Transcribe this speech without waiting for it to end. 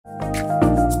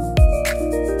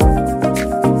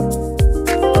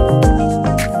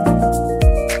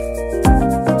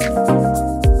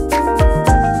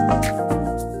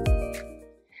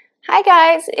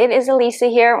guys, it is Elisa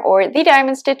here, or The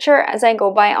Diamond Stitcher as I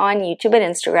go by on YouTube and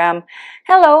Instagram.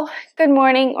 Hello, good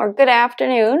morning or good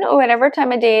afternoon, whatever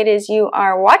time of day it is you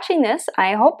are watching this.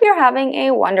 I hope you're having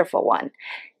a wonderful one.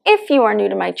 If you are new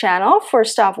to my channel,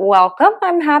 first off, welcome.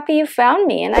 I'm happy you found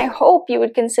me, and I hope you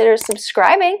would consider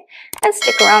subscribing and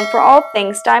stick around for all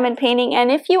things diamond painting.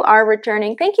 And if you are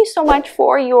returning, thank you so much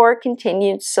for your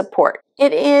continued support.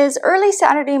 It is early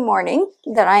Saturday morning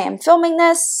that I am filming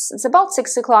this. It's about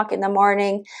 6 o'clock in the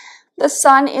morning. The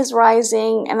sun is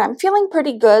rising and I'm feeling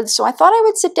pretty good, so I thought I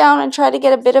would sit down and try to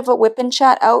get a bit of a whip and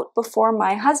chat out before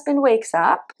my husband wakes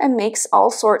up and makes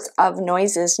all sorts of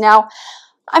noises. Now,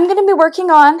 I'm going to be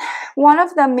working on one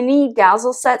of the mini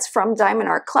dazzle sets from Diamond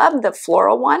Art Club, the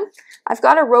floral one. I've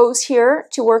got a rose here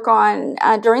to work on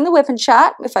during the whip and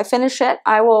chat. If I finish it,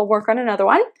 I will work on another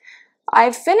one.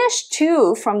 I've finished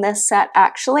two from this set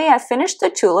actually. I finished the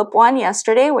tulip one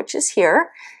yesterday, which is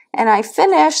here, and I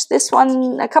finished this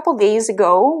one a couple days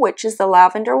ago, which is the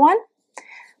lavender one.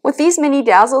 With these mini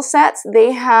dazzle sets,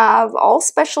 they have all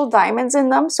special diamonds in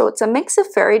them, so it's a mix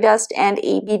of fairy dust and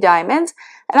AB diamonds,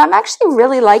 and I'm actually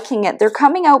really liking it. They're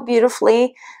coming out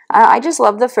beautifully. I just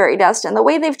love the fairy dust, and the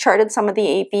way they've charted some of the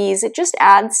ABs, it just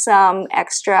adds some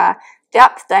extra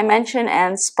depth, dimension,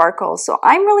 and sparkle. So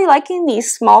I'm really liking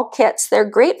these small kits. They're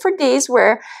great for days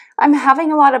where I'm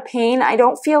having a lot of pain. I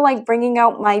don't feel like bringing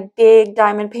out my big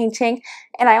diamond painting,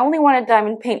 and I only want to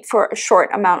diamond paint for a short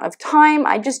amount of time.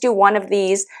 I just do one of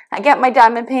these. I get my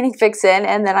diamond painting fix in,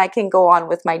 and then I can go on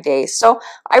with my day. So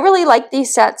I really like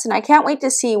these sets, and I can't wait to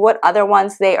see what other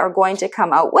ones they are going to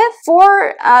come out with.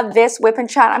 For this whip and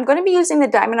chat, I'm going to be using the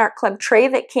Diamond Art Club tray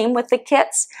that came with the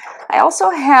kits. I also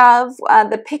have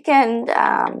the pick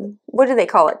and, what do they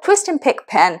call it? Twist and pick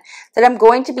pen that I'm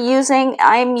going to be using.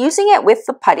 I'm using it with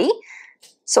the putty.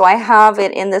 So I have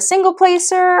it in the single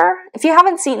placer. If you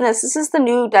haven't seen this, this is the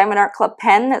new Diamond Art Club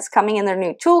pen that's coming in their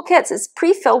new toolkits. It's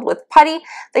pre-filled with putty.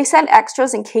 They send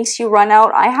extras in case you run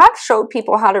out. I have showed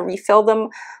people how to refill them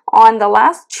on the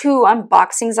last two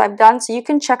unboxings I've done, so you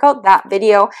can check out that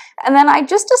video. And then I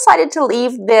just decided to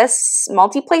leave this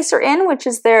multi-placer in, which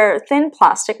is their thin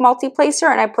plastic multi-placer,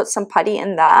 and I put some putty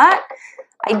in that.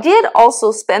 I did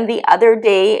also spend the other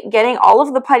day getting all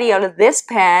of the putty out of this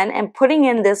pen and putting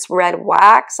in this red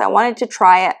wax. I wanted to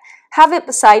try it, have it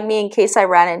beside me in case I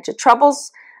ran into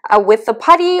troubles with the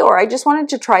putty, or I just wanted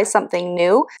to try something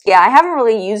new. Yeah, I haven't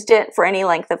really used it for any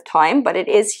length of time, but it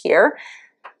is here.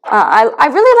 I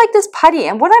really like this putty,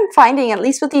 and what I'm finding, at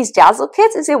least with these dazzle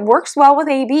kits, is it works well with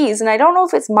ABs, and I don't know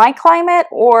if it's my climate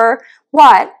or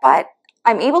what, but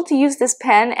I'm able to use this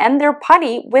pen and their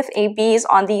putty with ABs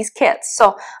on these kits.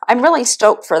 So I'm really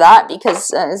stoked for that because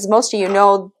as most of you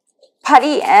know,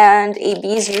 putty and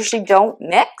ABs usually don't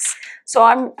mix. So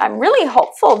I'm really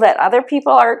hopeful that other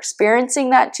people are experiencing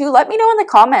that too. Let me know in the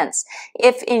comments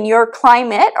if in your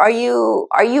climate are you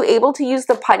able to use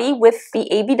the putty with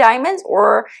the AB diamonds,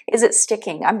 or is it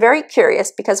sticking? I'm very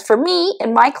curious because for me,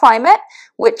 in my climate,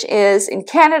 which is in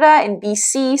Canada, in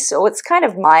BC, so it's kind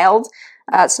of mild.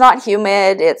 It's not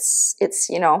humid. It's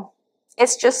you know,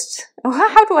 it's just,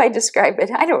 how do I describe it?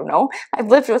 I don't know. I've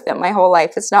lived with it my whole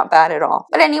life. It's not bad at all.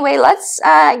 But anyway, let's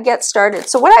get started.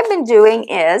 So what I've been doing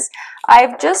is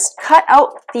I've just cut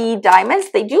out the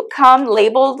diamonds. They do come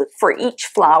labeled for each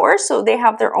flower, so they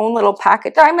have their own little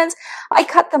packet diamonds. I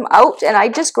cut them out and I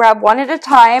just grab one at a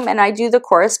time and I do the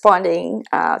corresponding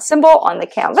symbol on the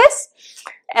canvas.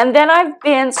 And then I've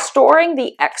been storing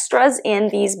the extras in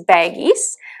these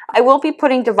baggies. I will be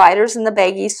putting dividers in the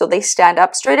baggies so they stand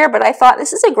up straighter, but I thought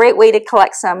this is a great way to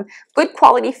collect some good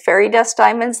quality fairy dust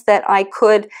diamonds that I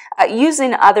could use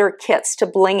in other kits to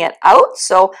bling it out.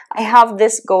 So I have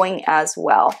this going as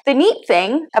well. The neat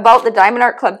thing about the Diamond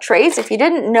Art Club trays, if you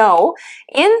didn't know,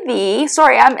 in the,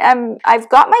 sorry, I've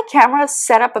got my camera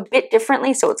set up a bit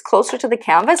differently so it's closer to the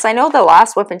canvas. I know the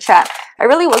last whip and chat, I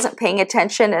really wasn't paying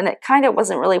attention and it kind of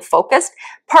wasn't really focused,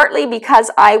 partly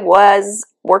because I was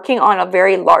working on a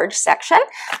very large section.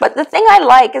 But the thing I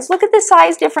like is look at the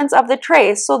size difference of the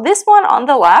trays. So this one on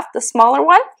the left, the smaller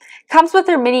one, comes with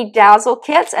their mini dazzle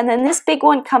kits, and then this big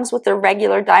one comes with their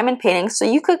regular diamond paintings. So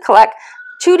you could collect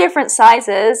two different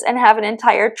sizes and have an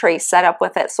entire tray set up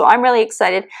with it. So I'm really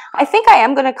excited. I think I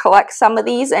am going to collect some of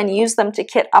these and use them to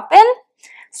kit up in.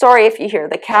 Sorry if you hear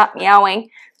the cat meowing,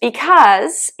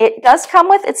 because it does come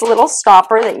with its little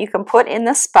stopper that you can put in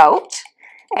the spout.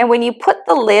 And when you put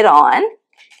the lid on,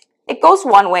 it goes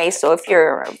one way, so if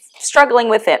you're struggling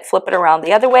with it, flip it around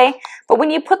the other way. But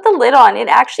when you put the lid on, it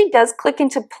actually does click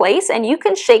into place, and you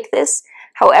can shake this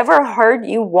however hard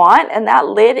you want, and that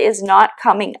lid is not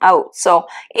coming out. So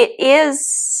it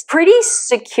is pretty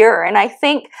secure, and I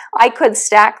think I could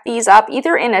stack these up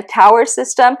either in a tower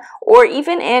system or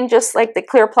even in just like the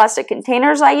clear plastic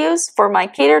containers I use for my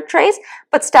cater trays,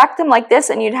 but stack them like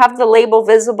this and you'd have the label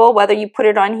visible whether you put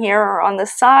it on here or on the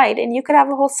side, and you could have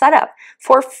the whole setup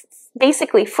for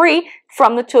basically free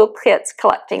from the toolkits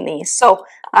collecting these. So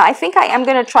I think I am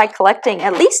going to try collecting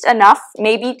at least enough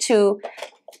maybe to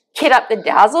kit up the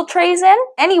dazzle trays in.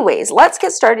 Anyways, let's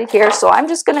get started here. So I'm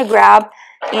just going to grab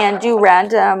and do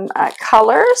random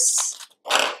colors,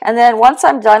 and then once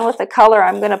I'm done with the color,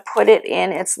 I'm going to put it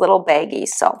in its little baggie.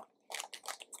 So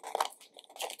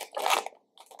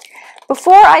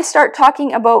before I start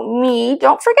talking about me,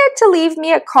 don't forget to leave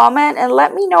me a comment and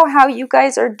let me know how you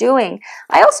guys are doing.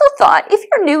 I also thought if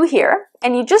you're new here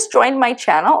and you just joined my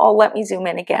channel, oh, let me zoom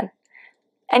in again.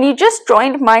 And you just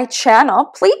joined my channel,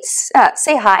 please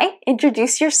say hi,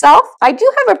 introduce yourself. I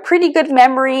do have a pretty good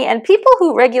memory, and people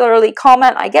who regularly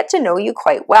comment, I get to know you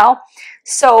quite well.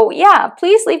 So yeah,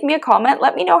 please leave me a comment.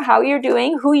 Let me know how you're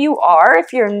doing, who you are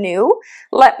if you're new.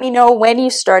 Let me know when you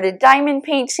started diamond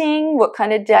painting, what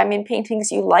kind of diamond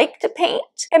paintings you like to paint,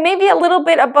 and maybe a little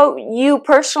bit about you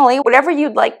personally, whatever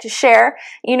you'd like to share.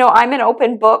 You know, I'm an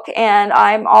open book, and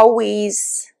I'm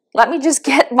always... Let me just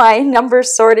get my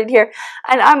numbers sorted here.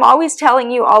 And I'm always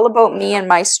telling you all about me and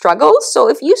my struggles. So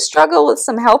if you struggle with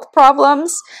some health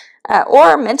problems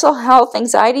or mental health,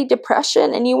 anxiety,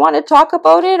 depression, and you want to talk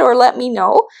about it or let me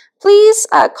know, please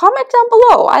comment down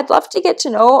below. I'd love to get to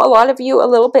know a lot of you a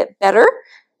little bit better.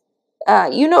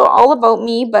 You know all about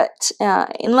me, but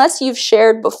unless you've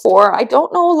shared before, I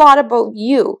don't know a lot about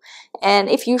you. And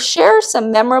if you share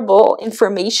some memorable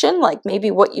information, like maybe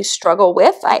what you struggle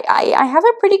with, I have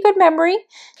a pretty good memory,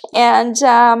 and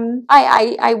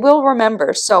I will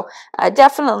remember. So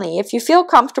definitely, if you feel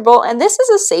comfortable, and this is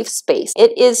a safe space.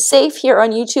 It is safe here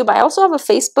on YouTube. I also have a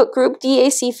Facebook group,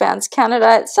 DAC Fans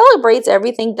Canada. It celebrates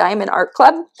everything Diamond Art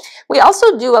Club. We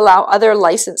also do allow other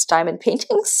licensed diamond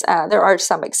paintings. There are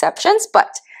some exceptions,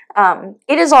 but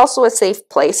it is also a safe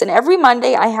place. And every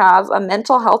Monday I have a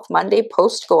Mental Health Monday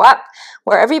post go up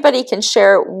where everybody can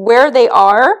share where they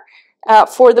are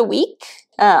for the week.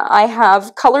 I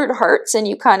have colored hearts, and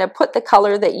you kind of put the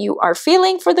color that you are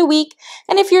feeling for the week.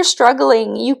 And if you're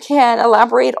struggling, you can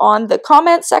elaborate on the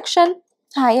comment section.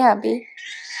 Hi, Abby.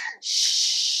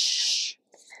 Shh.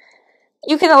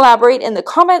 You can elaborate in the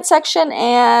comment section,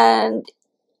 and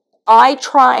I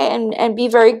try and be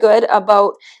very good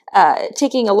about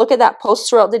taking a look at that post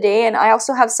throughout the day, and I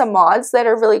also have some mods that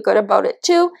are really good about it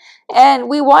too. And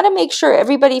we want to make sure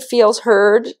everybody feels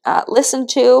heard, listened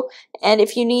to, and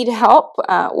if you need help,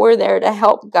 we're there to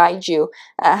help guide you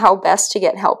how best to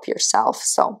get help yourself.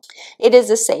 So it is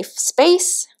a safe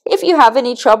space. If you have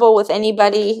any trouble with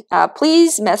anybody,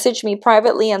 please message me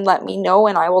privately and let me know,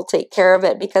 and I will take care of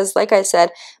it, because like I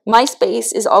said, my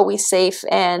space is always safe,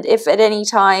 and if at any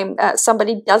time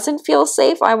somebody doesn't feel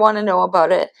safe, I want to know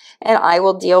about it, and I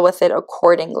will deal with it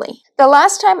accordingly. The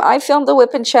last time I filmed the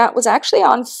WIP and Chat was actually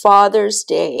on Father's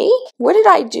Day. What did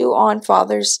I do on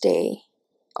Father's Day?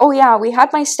 Oh yeah, we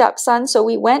had my stepson, so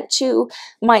we went to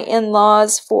my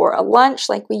in-laws for a lunch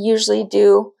like we usually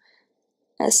do.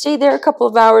 Stayed there a couple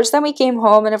of hours, then we came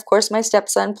home, and of course my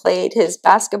stepson played his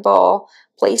basketball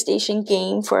PlayStation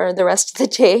game for the rest of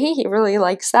the day. He really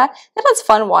likes that. It was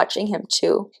fun watching him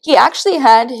too. He actually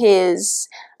had his,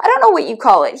 I don't know what you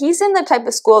call it. He's in the type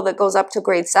of school that goes up to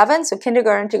grade 7, so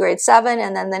kindergarten to grade 7,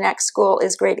 and then the next school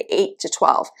is grade 8 to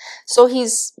 12. So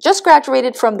he's just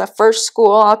graduated from the first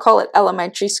school, I'll call it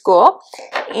elementary school,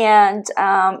 and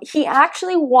he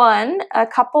actually won a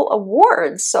couple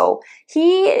awards. So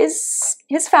his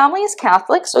family is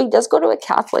Catholic, so he does go to a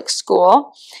Catholic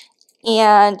school,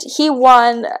 and he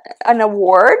won an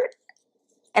award.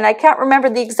 And I can't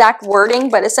remember the exact wording,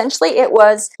 but essentially it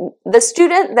was the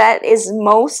student that is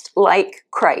most like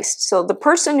Christ. So the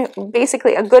person,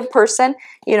 basically a good person,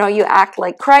 you know, you act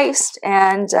like Christ,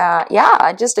 and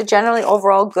yeah, just a generally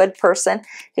overall good person.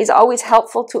 He's always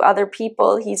helpful to other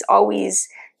people. He's always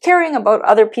caring about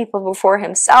other people before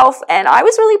himself, and I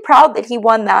was really proud that he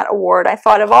won that award. I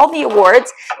thought of all the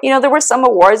awards, you know, there were some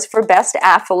awards for best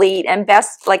athlete and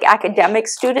best like academic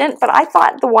student, but I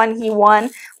thought the one he won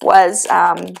was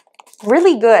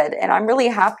really good, and I'm really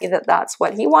happy that that's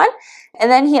what he won.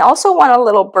 And then he also won a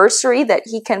little bursary that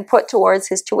he can put towards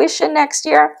his tuition next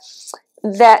year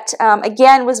that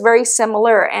again was very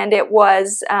similar, and it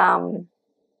was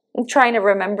I'm trying to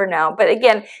remember now, but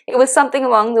again, it was something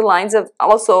along the lines of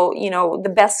also, you know, the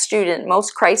best student,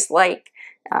 most Christ-like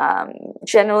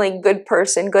generally good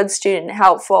person, good student,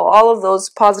 helpful, all of those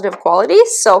positive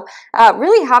qualities. So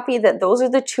really happy that those are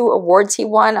the 2 awards he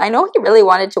won. I know he really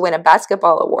wanted to win a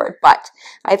basketball award, but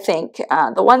I think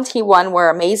the ones he won were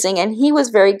amazing, and he was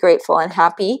very grateful and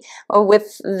happy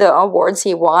with the awards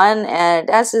he won. And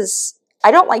as is, I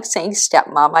don't like saying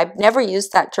stepmom. I've never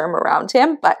used that term around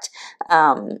him, but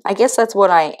I guess that's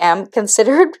what I am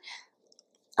considered.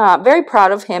 Very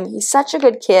proud of him. He's such a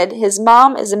good kid. His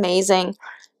mom is amazing,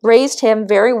 raised him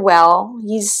very well.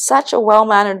 He's such a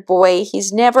well-mannered boy.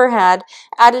 He's never had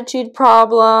attitude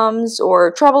problems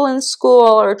or trouble in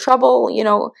school or trouble, you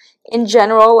know, in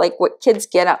general, like what kids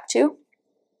get up to.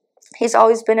 He's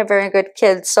always been a very good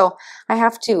kid. So I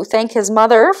have to thank his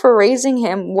mother for raising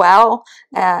him well,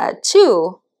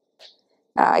 too.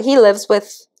 He lives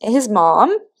with his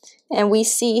mom, and we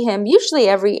see him usually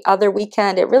every other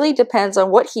weekend. It really depends on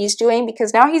what he's doing,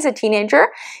 because now he's a teenager.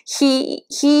 He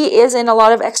is in a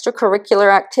lot of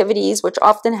extracurricular activities, which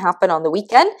often happen on the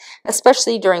weekend,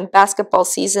 especially during basketball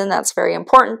season. That's very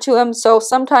important to him. So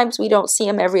sometimes we don't see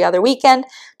him every other weekend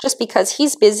just because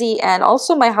he's busy, and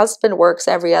also my husband works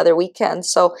every other weekend.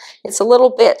 So it's a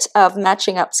little bit of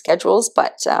matching up schedules,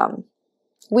 but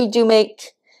we do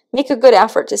make a good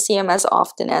effort to see him as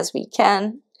often as we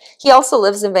can. He also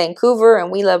lives in Vancouver,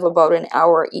 and we live about an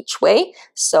hour each way,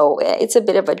 so it's a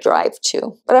bit of a drive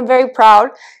too. But I'm very proud.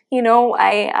 You know,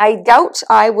 I doubt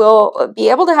I will be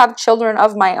able to have children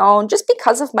of my own just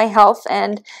because of my health,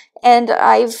 and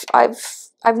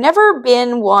I've never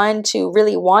been one to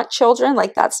really want children.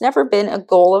 Like, that's never been a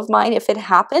goal of mine. If it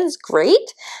happens,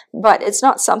 great, but it's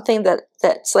not something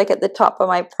that's like at the top of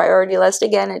my priority list.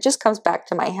 Again, it just comes back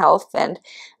to my health and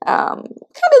kind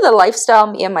of the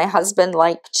lifestyle me and my husband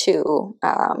like to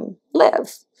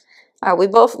live. We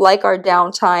both like our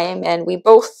downtime, and we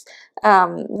both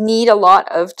need a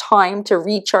lot of time to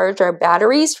recharge our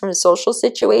batteries from social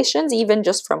situations, even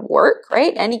just from work,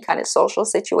 right? Any kind of social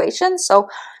situation. So,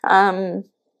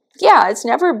 yeah, it's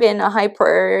never been a high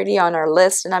priority on our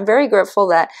list, and I'm very grateful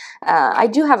that I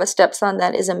do have a stepson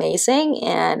that is amazing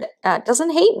and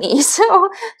doesn't hate me, so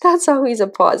that's always a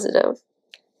positive.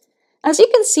 As you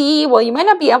can see, well, you might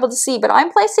not be able to see, but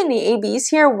I'm placing the ABs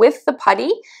here with the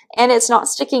putty, and it's not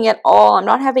sticking at all. I'm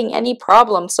not having any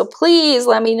problems. So please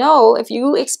let me know if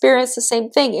you experience the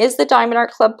same thing. Is the Diamond Art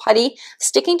Club putty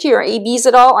sticking to your ABs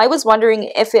at all? I was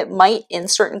wondering if it might in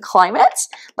certain climates,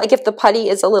 like if the putty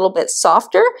is a little bit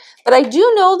softer. But I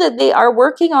do know that they are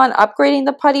working on upgrading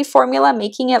the putty formula,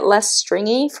 making it less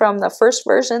stringy from the first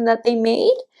version that they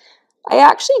made. I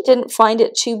actually didn't find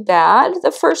it too bad,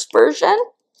 the first version.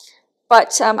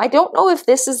 But I don't know if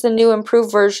this is the new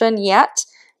improved version yet.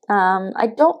 I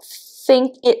don't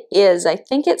think it is. I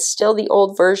think it's still the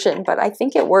old version, but I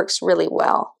think it works really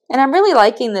well. And I'm really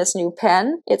liking this new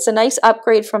pen. It's a nice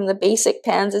upgrade from the basic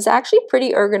pens. It's actually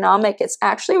pretty ergonomic. It's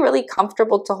actually really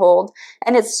comfortable to hold,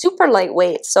 and it's super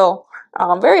lightweight. So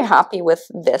I'm very happy with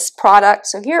this product.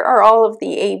 So here are all of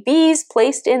the ABs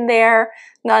placed in there.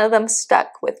 None of them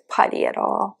stuck with putty at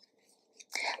all.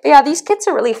 But yeah, these kits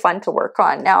are really fun to work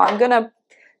on. Now I'm going to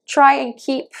try and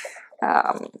keep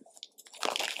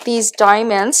these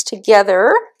diamonds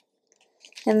together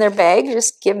in their bag.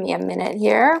 Just give me a minute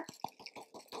here.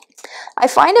 I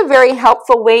find a very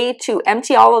helpful way to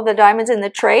empty all of the diamonds in the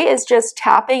tray is just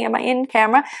tapping. Am I in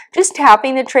camera? Just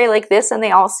tapping the tray like this, and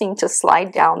they all seem to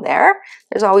slide down there.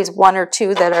 There's always one or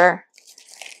two that are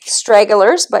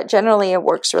stragglers, but generally it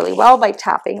works really well by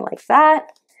tapping like that.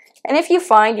 And if you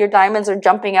find your diamonds are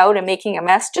jumping out and making a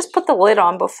mess, just put the lid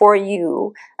on before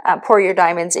you pour your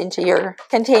diamonds into your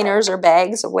containers or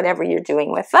bags or whatever you're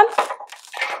doing with them.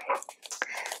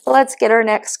 Let's get our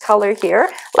next color here.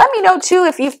 Let me know too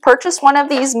if you've purchased one of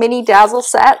these mini dazzle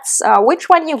sets, which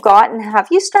one you got, and have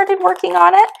you started working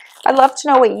on it? I'd love to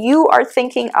know what you are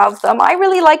thinking of them. I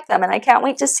really like them, and I can't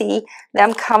wait to see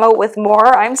them come out with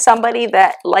more. I'm somebody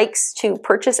that likes to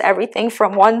purchase everything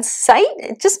from one site.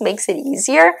 It just makes it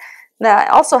easier.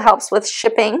 That also helps with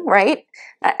shipping, right?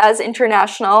 As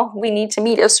international, we need to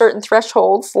meet a certain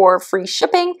threshold for free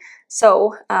shipping.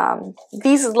 So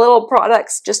these little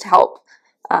products just help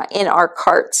in our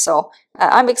cart. So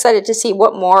I'm excited to see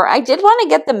what more. I did want to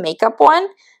get the makeup one.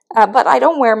 But I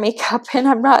don't wear makeup, and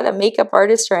I'm not a makeup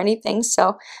artist or anything,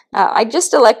 so I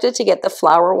just elected to get the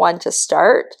flower one to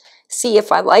start, see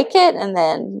if I like it, and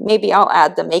then maybe I'll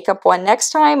add the makeup one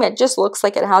next time. It just looks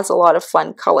like it has a lot of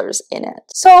fun colors in it.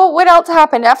 So what else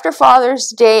happened after Father's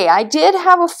Day? I did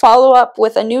have a follow-up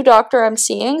with a new doctor I'm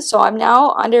seeing, so I'm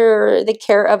now under the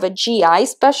care of a GI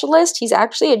specialist. He's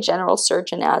actually a general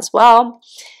surgeon as well.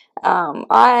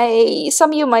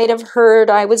 Some of you might have heard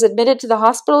I was admitted to the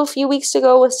hospital a few weeks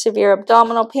ago with severe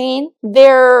abdominal pain.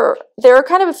 There are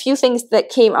kind of a few things that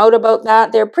came out about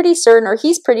that. They're pretty certain, or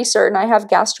he's pretty certain, I have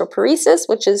gastroparesis,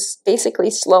 which is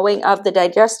basically slowing of the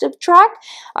digestive tract.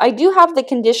 I do have the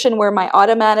condition where my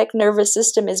automatic nervous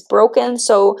system is broken,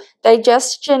 so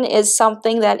digestion is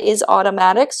something that is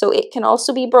automatic, so it can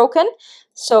also be broken.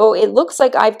 So it looks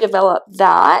like I've developed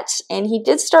that, and he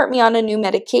did start me on a new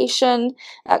medication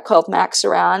called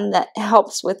Maxaran that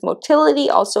helps with motility,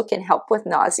 also can help with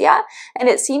nausea, and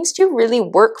it seems to really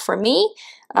work for me.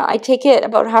 I take it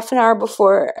about half an hour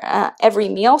before every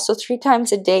meal, so 3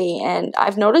 times a day, and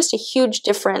I've noticed a huge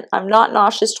difference. I'm not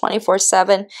nauseous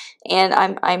 24/7, and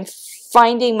I'm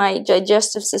finding my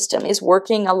digestive system is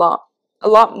working a lot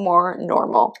more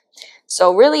normal.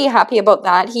 So really happy about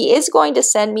that. He is going to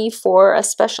send me for a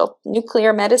special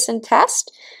nuclear medicine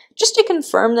test just to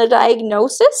confirm the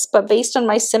diagnosis, but based on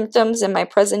my symptoms and my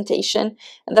presentation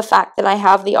and the fact that I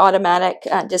have the automatic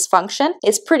dysfunction,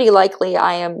 it's pretty likely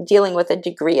I am dealing with a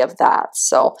degree of that.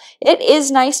 So it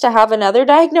is nice to have another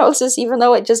diagnosis, even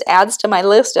though it just adds to my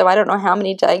list of I don't know how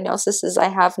many diagnoses I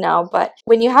have now, but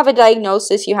when you have a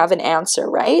diagnosis, you have an answer,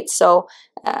 right? So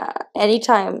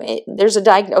anytime there's a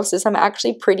diagnosis, I'm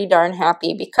actually pretty darn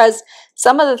happy, because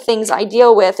some of the things I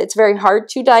deal with, it's very hard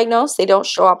to diagnose. They don't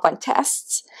show up on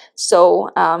tests. So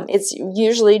it's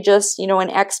usually just, you know,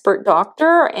 an expert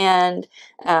doctor and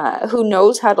who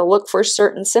knows how to look for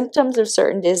certain symptoms of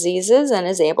certain diseases and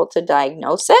is able to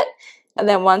diagnose it. And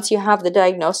then once you have the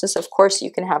diagnosis, of course,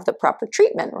 you can have the proper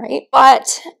treatment, right?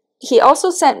 But he also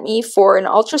sent me for an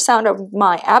ultrasound of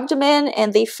my abdomen,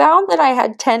 and they found that I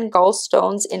had 10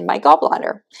 gallstones in my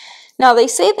gallbladder. Now, they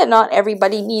say that not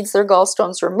everybody needs their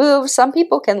gallstones removed. Some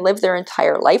people can live their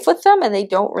entire life with them and they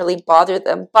don't really bother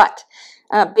them. But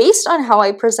based on how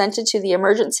I presented to the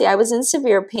emergency, I was in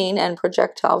severe pain and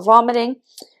projectile vomiting.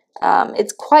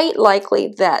 It's quite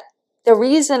likely that the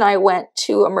reason I went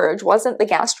to emerge wasn't the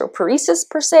gastroparesis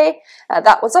per se.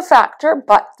 That was a factor,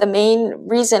 but the main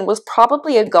reason was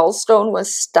probably a gallstone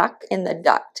was stuck in the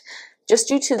duct. Just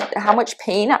due to how much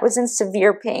pain, I was in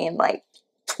severe pain, like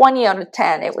 20 out of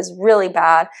 10. It was really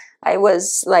bad. I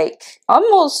was like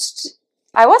almost,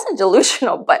 I wasn't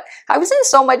delusional, but I was in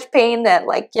so much pain that,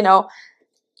 like, you know,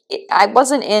 I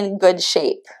wasn't in good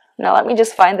shape. Now let me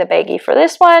just find the baggie for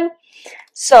this one.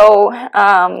 So,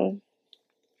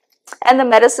 and the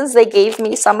medicines they gave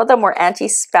me, some of them were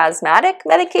antispasmodic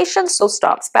medications, so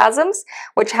stop spasms,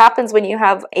 which happens when you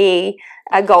have a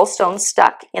gallstone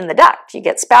stuck in the duct. You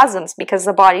get spasms because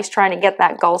the body's trying to get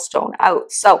that gallstone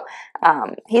out. So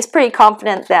he's pretty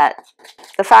confident that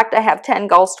the fact I have 10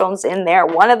 gallstones in there,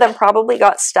 one of them probably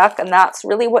got stuck, and that's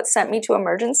really what sent me to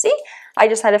emergency. I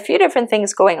just had a few different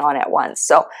things going on at once.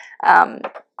 So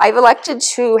I've elected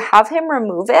to have him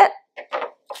remove it.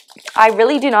 I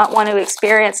really do not want to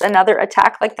experience another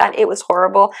attack like that. It was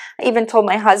horrible. I even told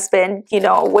my husband, you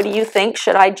know, what do you think?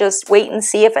 Should I just wait and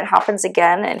see if it happens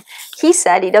again? And he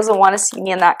said he doesn't want to see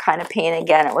me in that kind of pain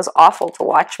again. It was awful to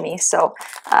watch me, so,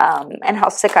 and how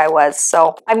sick I was.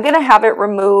 So I'm going to have it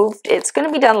removed. It's going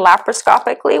to be done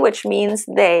laparoscopically, which means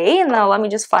now let me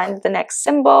just find the next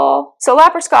symbol. So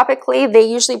laparoscopically, they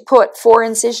usually put 4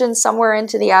 incisions somewhere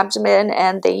into the abdomen,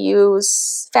 and they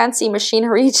use fancy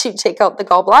machinery to take out the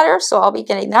gallbladder. So I'll be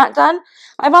getting that done.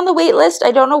 I'm on the wait list.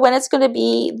 I don't know when it's going to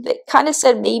be. They kind of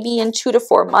said maybe in 2 to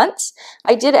 4 months.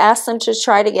 I did ask them to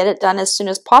try to get it done as soon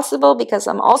as possible, because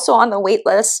I'm also on the wait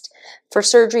list for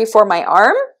surgery for my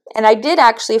arm. And I did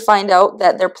actually find out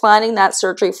that they're planning that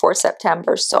surgery for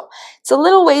September. So it's a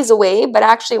little ways away, but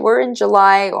actually we're in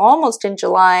July, almost in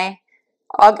July,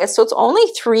 August. So it's only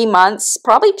 3 months,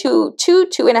 probably two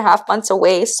and a half months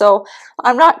away. So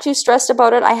I'm not too stressed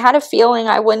about it. I had a feeling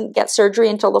I wouldn't get surgery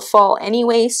until the fall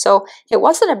anyway. So it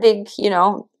wasn't a big, you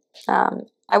know,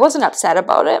 I wasn't upset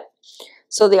about it.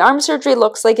 So the arm surgery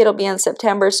looks like it'll be in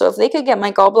September. So if they could get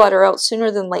my gallbladder out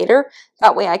sooner than later,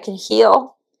 that way I can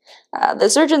heal. The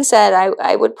surgeon said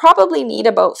I would probably need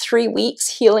about 3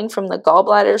 weeks healing from the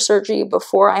gallbladder surgery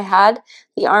before I had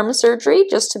the arm surgery,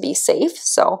 just to be safe.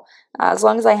 So as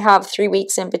long as I have 3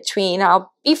 weeks in between,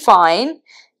 I'll be fine.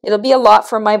 It'll be a lot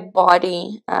for my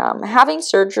body. Having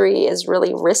surgery is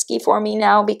really risky for me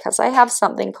now because I have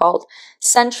something called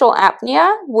central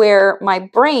apnea, where my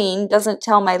brain doesn't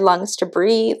tell my lungs to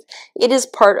breathe. It is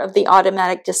part of the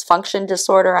automatic dysfunction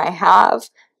disorder I have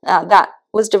that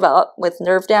was developed with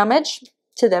nerve damage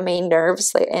to the main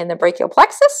nerves in the brachial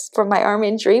plexus from my arm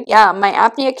injury. Yeah, my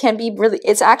apnea can be really,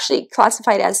 it's actually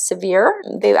classified as severe.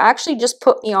 They actually just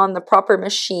put me on the proper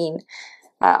machine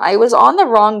I was on the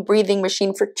wrong breathing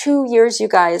machine for 2 years, you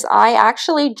guys. I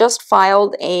actually just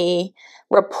filed a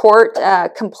report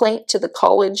complaint to the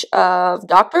College of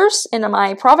Doctors in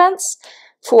my province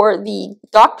for the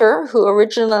doctor who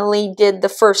originally did the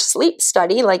first sleep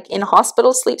study, like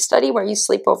in-hospital sleep study where you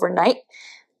sleep overnight,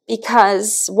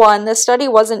 because one, the study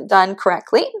wasn't done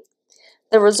correctly.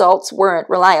 The results weren't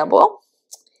reliable.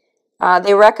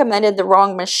 They recommended the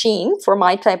wrong machine for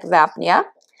my type of apnea.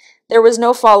 There was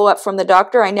no follow-up from the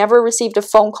doctor. I never received a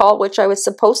phone call, which I was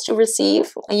supposed to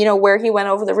receive, you know, where he went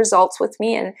over the results with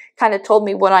me and kind of told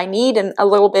me what I need and a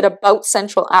little bit about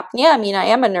central apnea. I mean, I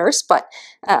am a nurse, but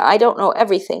I don't know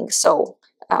everything. So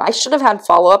I should have had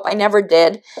follow-up. I never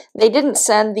did. They didn't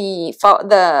send the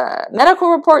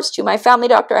medical reports to my family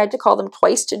doctor. I had to call them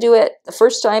twice to do it. The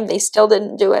first time, they still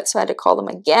didn't do it, so I had to call them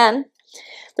again.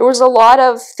 There was a lot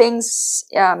of things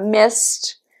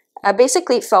missed.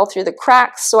 Basically, it fell through the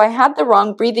cracks, so I had the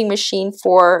wrong breathing machine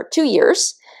for 2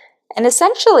 years. And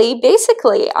essentially,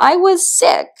 basically, I was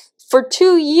sick for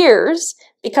 2 years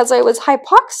because I was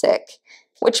hypoxic,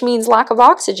 which means lack of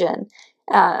oxygen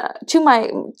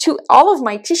to all of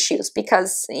my tissues,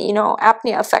 because, you know,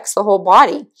 apnea affects the whole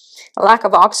body. A lack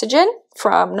of oxygen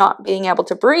from not being able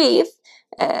to breathe,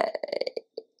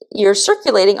 your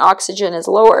circulating oxygen is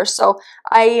lower. So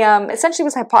I essentially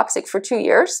was hypoxic for 2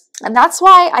 years. And that's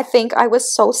why I think I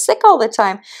was so sick all the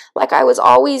time. Like I was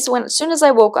always, as soon as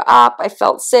I woke up, I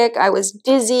felt sick. I was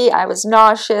dizzy. I was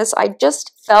nauseous. I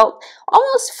just felt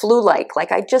almost flu-like.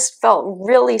 Like I just felt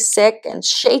really sick and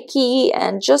shaky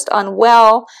and just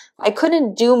unwell. I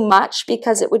couldn't do much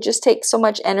because it would just take so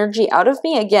much energy out of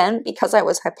me, again, because I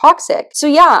was hypoxic. So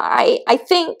yeah, I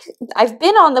think I've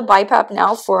been on the BiPAP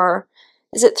now for,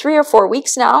 is it 3 or 4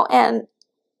 weeks now? And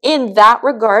in that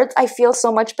regard, I feel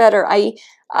so much better.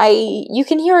 You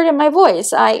can hear it in my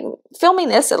voice. I'm filming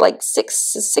this at like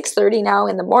 6:30 now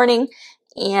in the morning,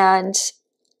 and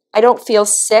I don't feel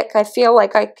sick. I feel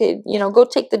like I could, you know, go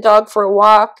take the dog for a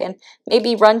walk and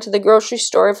maybe run to the grocery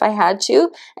store if I had to,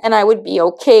 and I would be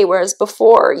okay. Whereas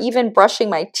before, even brushing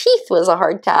my teeth was a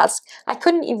hard task. I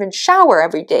couldn't even shower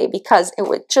every day because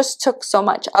it just took so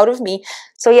much out of me.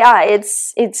 So yeah,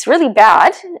 it's really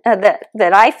bad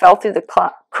that I fell through the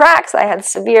cracks. I have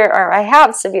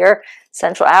severe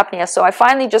central apnea. So I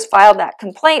finally just filed that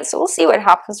complaint. So we'll see what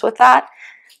happens with that.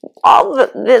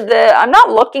 I'm not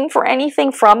looking for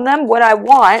anything from them. What I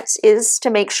want is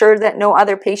to make sure that no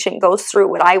other patient goes through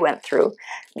what I went through,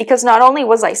 because not only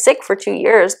was I sick for 2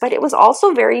 years, but it was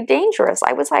also very dangerous.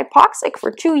 I was hypoxic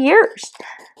for 2 years.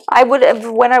 I would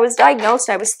have, when I was diagnosed,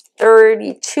 I was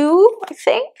 32, I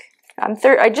think.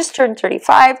 I just turned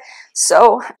 35.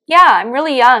 So yeah, I'm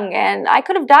really young and I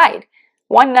could have died.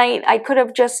 One night I could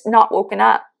have just not woken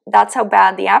up. That's how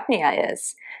bad the apnea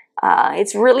is.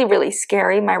 It's really, really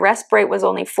scary. My rest rate was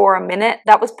only 4 a minute.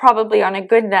 That was probably on a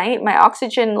good night. My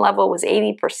oxygen level was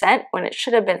 80% when it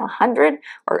should have been 100,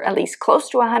 or at least close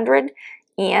to 100.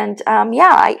 And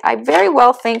yeah, I very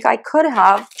well think I could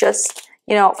have just,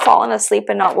 you know, fallen asleep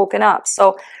and not woken up.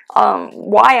 So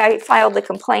why I filed the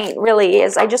complaint really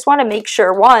is I just want to make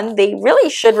sure, one, they really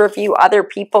should review other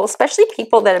people, especially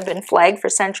people that have been flagged for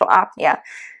central apnea,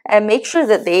 and make sure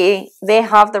that they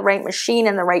have the right machine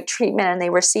and the right treatment and they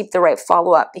receive the right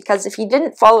follow-up. Because if he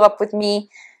didn't follow up with me,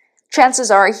 chances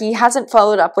are he hasn't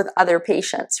followed up with other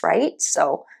patients, right?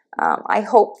 So I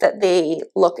hope that they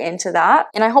look into that,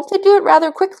 and I hope they do it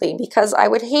rather quickly, because I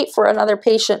would hate for another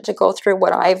patient to go through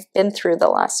what I've been through the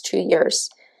last 2 years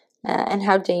and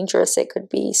how dangerous it could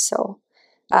be. So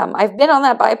I've been on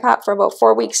that BiPAP for about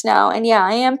 4 weeks now, and yeah,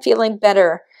 I am feeling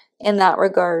better in that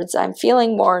regards. I'm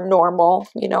feeling more normal,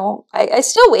 you know. I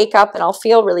still wake up and I'll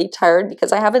feel really tired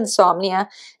because I have insomnia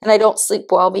and I don't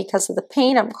sleep well because of the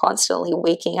pain. I'm constantly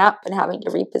waking up and having to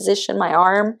reposition my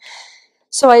arm.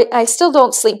 So I still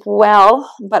don't sleep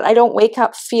well, but I don't wake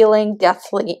up feeling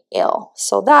deathly ill.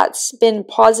 So that's been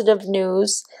positive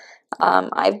news.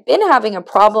 I've been having a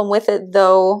problem with it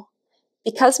though,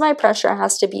 because my pressure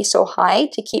has to be so high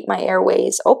to keep my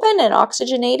airways open and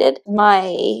oxygenated.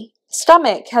 My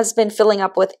stomach has been filling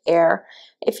up with air.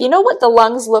 If you know what the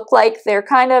lungs look like, they're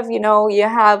kind of, you know, you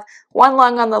have one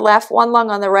lung on the left, one lung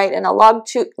on the right, and a long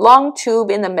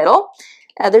tube in the middle.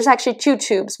 There's actually 2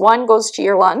 tubes. One goes to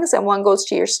your lungs and one goes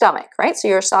to your stomach, right? So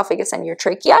your esophagus and your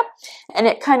trachea, and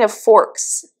it kind of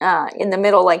forks in the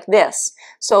middle like this.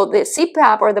 So the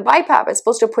CPAP or the BiPAP is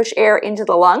supposed to push air into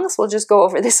the lungs. We'll just go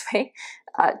over this way.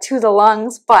 To the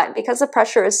lungs, but because the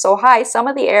pressure is so high, some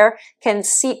of the air can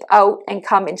seep out and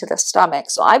come into the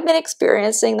stomach. So I've been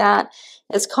experiencing that.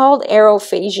 It's called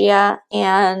aerophagia,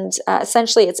 and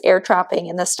essentially it's air trapping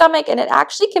in the stomach, and it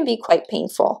actually can be quite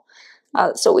painful.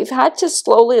 So we've had to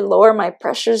slowly lower my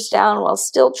pressures down while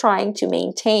still trying to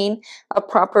maintain a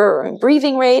proper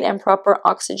breathing rate and proper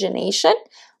oxygenation.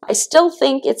 I still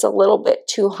think it's a little bit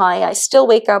too high. I still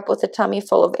wake up with a tummy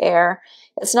full of air.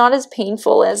 It's not as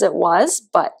painful as it was,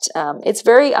 but it's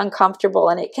very uncomfortable,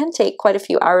 and it can take quite a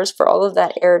few hours for all of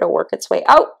that air to work its way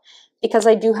out because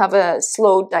I do have a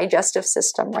slow digestive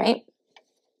system, right?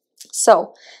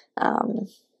 So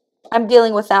I'm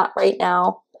dealing with that right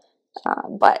now,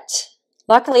 but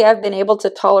luckily I've been able to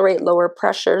tolerate lower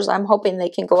pressures. I'm hoping they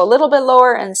can go a little bit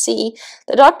lower and see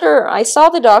the doctor. I saw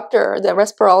the doctor, the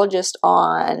respirologist,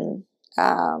 on,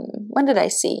 when did I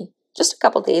see? Just a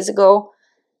couple days ago.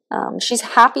 She's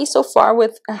happy so far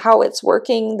with how it's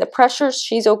working. The pressures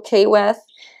she's okay with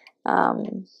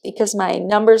because my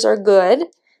numbers are good.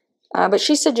 But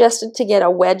she suggested to get a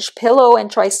wedge pillow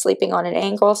and try sleeping on an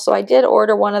ankle. So I did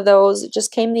order one of those. It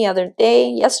just came the other day,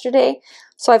 yesterday.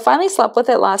 So I finally slept with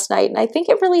it last night, and I think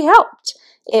it really helped.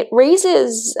 It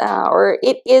raises, or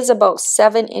it is about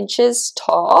 7 inches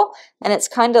tall, and it's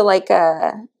kind of like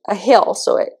a hill.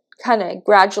 So it kind of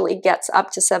gradually gets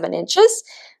up to 7 inches.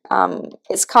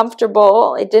 It's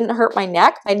comfortable. It didn't hurt my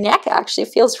neck. My neck actually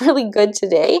feels really good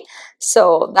today.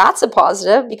 So that's a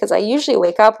positive because I usually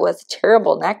wake up with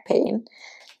terrible neck pain.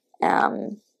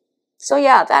 So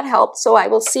yeah, that helped. So I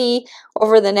will see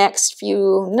over the next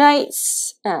few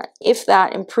nights if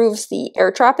that improves the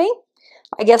air trapping.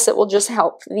 I guess it will just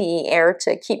help the air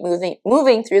to keep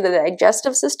moving through the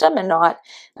digestive system and not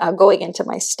going into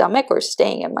my stomach or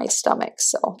staying in my stomach.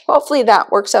 So hopefully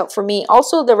that works out for me.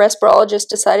 Also, the respirologist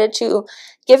decided to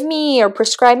give me or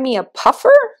prescribe me a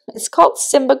puffer. It's called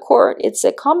Symbicort. It's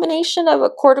a combination of a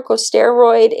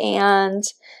corticosteroid and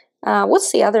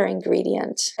what's the other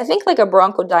ingredient? I think like a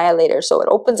bronchodilator, so it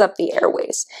opens up the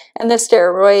airways. And the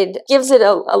steroid gives it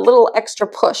a little extra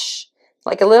push.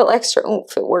 Like a little extra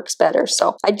oomph, it works better.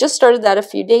 So I just started that a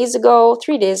few days ago,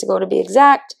 3 days ago to be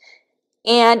exact.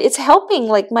 And it's helping.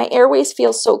 Like my airways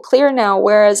feel so clear now,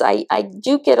 whereas I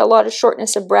do get a lot of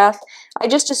shortness of breath. I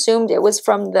just assumed it was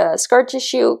from the scar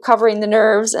tissue covering the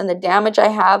nerves and the damage I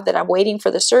have that I'm waiting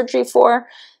for the surgery for.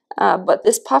 But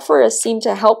this puffer has seemed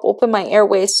to help open my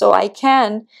airways so I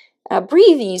can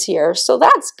breathe easier. So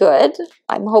that's good.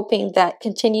 I'm hoping that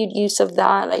continued use of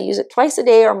that, I use it twice a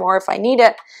day or more if I need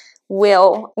it,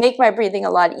 will make my breathing a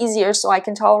lot easier so I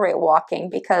can tolerate walking,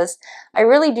 because I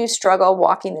really do struggle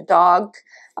walking the dog.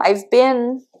 I've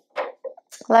been,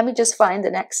 let me just find the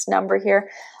next number here.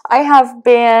 I have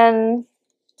been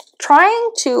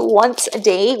trying to once a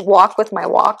day walk with my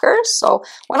walker. So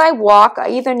when I walk, I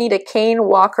either need a cane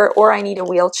walker or I need a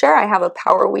wheelchair. I have a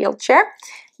power wheelchair.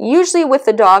 Usually with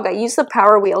the dog, I use the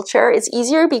power wheelchair. It's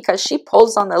easier because she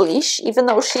pulls on the leash. Even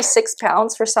though she's 6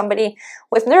 pounds, for somebody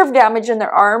with nerve damage in their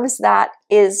arms, that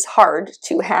is hard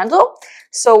to handle.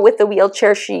 So with the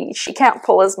wheelchair, she can't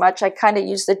pull as much. I kind of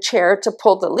use the chair to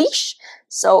pull the leash.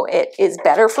 So it is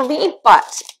better for me,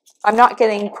 but I'm not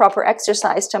getting proper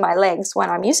exercise to my legs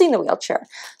when I'm using the wheelchair.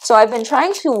 So I've been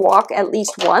trying to walk at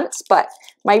least once, but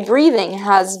my breathing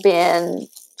has been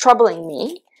troubling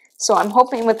me. So I'm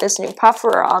hoping with this new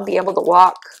puffer, I'll be able to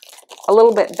walk a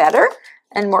little bit better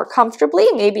and more comfortably.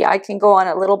 Maybe I can go on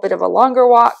a little bit of a longer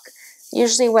walk.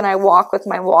 Usually when I walk with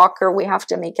my walker, we have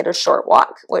to make it a short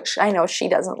walk, which I know she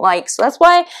doesn't like. So that's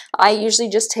why I usually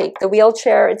just take the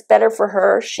wheelchair. It's better for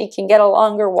her. She can get a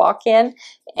longer walk in.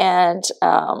 And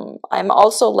I'm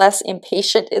also less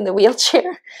impatient in the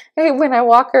wheelchair. When I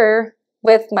walk her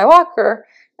with my walker,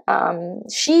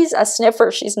 she's a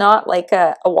sniffer. She's not like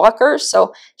a walker,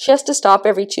 so she has to stop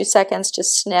every 2 seconds to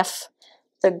sniff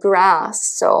the grass.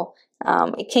 So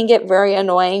it can get very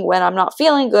annoying when I'm not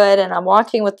feeling good and I'm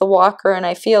walking with the walker and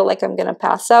I feel like I'm going to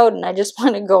pass out and I just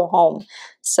want to go home.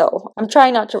 So I'm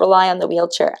trying not to rely on the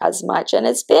wheelchair as much, and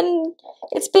it's been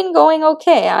going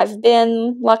okay.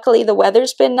 Luckily the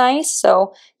weather's been nice,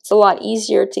 so it's a lot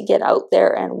easier to get out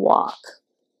there and walk.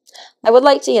 I would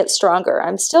like to get stronger.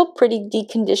 I'm still pretty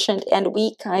deconditioned and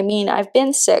weak. I mean, I've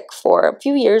been sick for a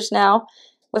few years now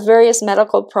with various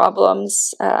medical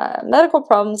problems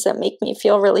that make me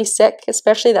feel really sick,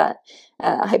 especially that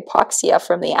hypoxia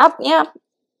from the apnea.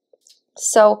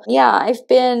 So yeah, I've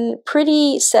been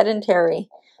pretty sedentary,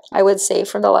 I would say,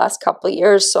 for the last couple of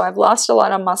years. So I've lost a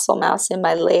lot of muscle mass in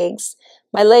my legs.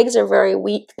 My legs are very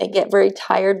weak. They get very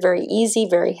tired, very easy,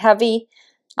 very heavy.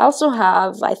 I also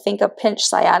have, I think, a pinched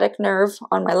sciatic nerve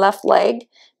on my left leg. It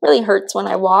really hurts when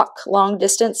I walk long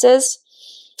distances.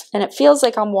 And it feels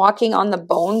like I'm walking on the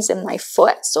bones in my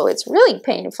foot, so it's really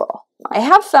painful. I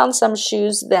have found some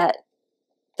shoes that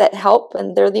help,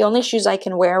 and they're the only shoes I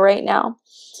can wear right now.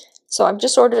 So I've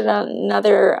just ordered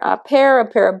another pair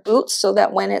of boots so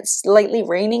that when it's lightly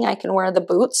raining, I can wear the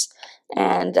boots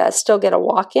and still get a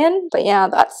walk in. But yeah,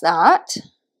 that's that.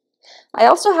 I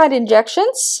also had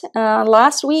injections.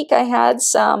 Last week I had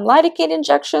some lidocaine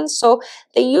injections. So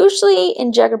they usually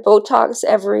inject Botox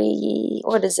every,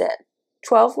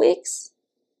 12 weeks?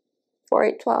 4,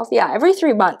 8, 12. Yeah, every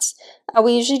 3 months.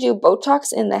 We usually do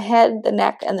Botox in the head, the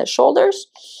neck, and the shoulders.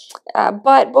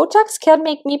 But Botox can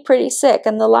make me pretty sick.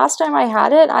 And the last time I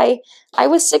had it, I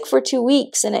was sick for 2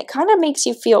 weeks, and it kind of makes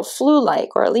you feel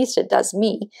flu-like, or at least it does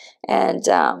me. And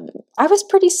I was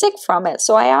pretty sick from it.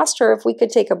 So I asked her if we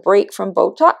could take a break from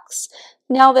Botox.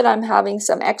 Now that I'm having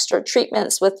some extra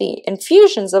treatments with the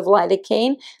infusions of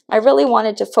lidocaine, I really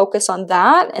wanted to focus on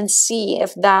that and see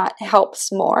if that helps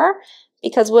more.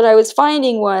 Because what I was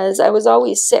finding was I was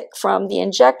always sick from the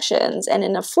injections, and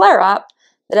in a flare-up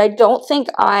that I don't think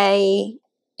I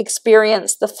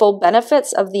experienced the full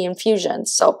benefits of the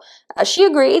infusions. So she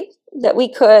agreed that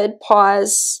we could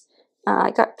pause, I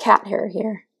got cat hair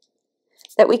here,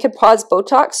 that we could pause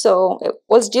Botox. So it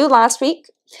was due last week.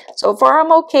 So far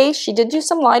I'm okay. She did do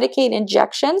some lidocaine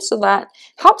injections, so that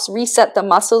helps reset the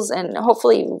muscles and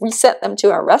hopefully reset them to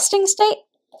a resting state.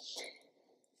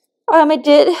 It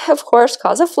did, of course,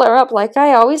 cause a flare-up like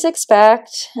I always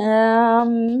expect.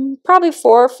 Probably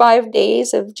 4 or 5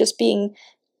 days of just being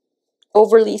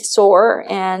overly sore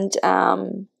and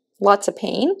lots of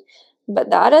pain. But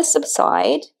that has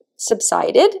subsided.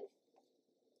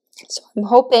 So I'm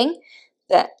hoping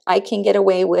that I can get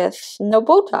away with no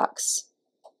Botox.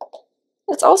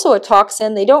 It's also a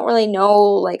toxin. They don't really know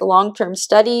like long-term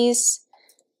studies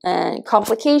and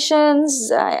complications.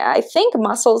 I think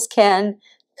muscles can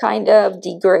kind of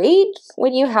degrade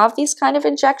when you have these kind of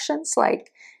injections.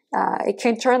 Like it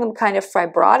can turn them kind of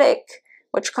fibrotic,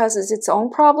 which causes its own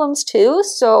problems too.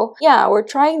 So yeah, we're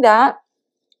trying that.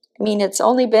 I mean, it's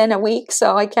only been a week,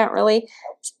 so I can't really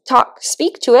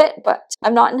speak to it, but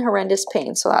I'm not in horrendous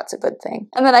pain, so that's a good thing.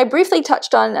 And then I briefly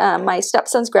touched on my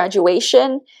stepson's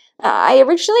graduation. I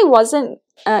originally wasn't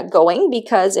going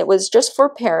because it was just for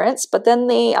parents, but then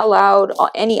they allowed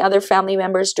any other family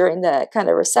members during the kind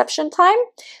of reception time.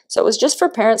 So it was just for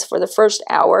parents for the first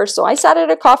hour. So I sat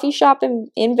at a coffee shop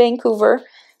in Vancouver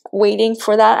waiting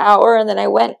for that hour, and then I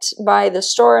went by the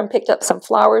store and picked up some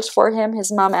flowers for him.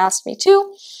 His mom asked me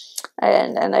to,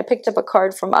 and I picked up a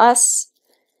card from us.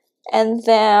 And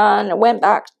then went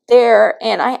back there,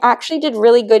 and I actually did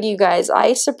really good, you guys.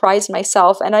 I surprised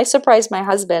myself, and I surprised my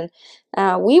husband.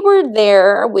 We were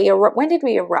there. When did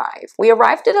we arrive? We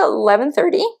arrived at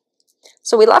 11:30,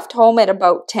 so we left home at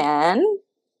about 10.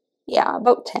 Yeah,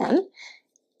 about 10.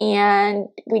 And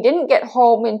we didn't get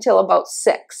home until about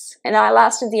 6. And I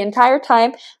lasted the entire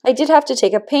time. I did have to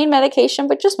take a pain medication,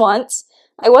 but just once.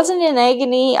 I wasn't in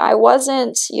agony. I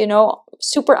wasn't,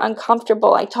 super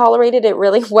uncomfortable. I tolerated it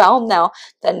really well. Now,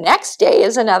 the next day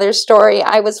is another story.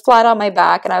 I was flat on my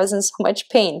back and I was in so much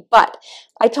pain, but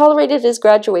I tolerated his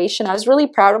graduation. I was really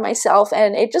proud of myself,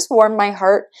 and it just warmed my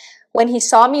heart. When he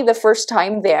saw me the first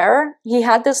time there, he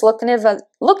had this look in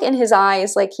his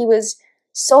eyes, like he was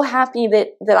so happy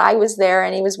that I was there,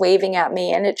 and he was waving at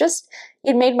me, and it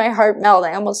made my heart melt.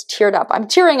 I almost teared up. I'm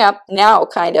tearing up now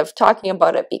kind of talking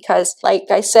about it because, like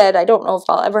I said, I don't know if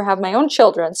I'll ever have my own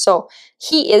children. So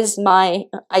he is I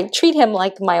treat him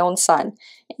like my own son,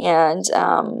 and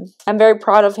I'm very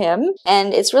proud of him.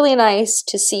 And it's really nice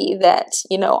to see that,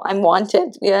 I'm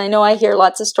wanted. I know I hear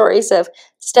lots of stories of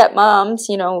stepmoms,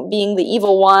 being the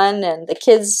evil one, and the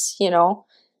kids,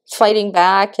 fighting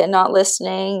back and not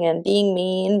listening and being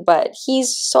mean, but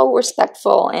he's so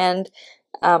respectful. And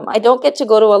I don't get to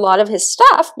go to a lot of his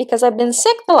stuff because I've been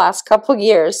sick the last couple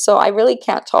years, so I really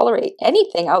can't tolerate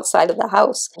anything outside of the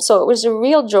house. So it was a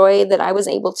real joy that I was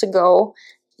able to go,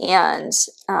 and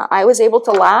I was able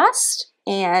to last,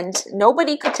 and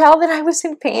nobody could tell that I was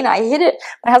in pain. I hid it.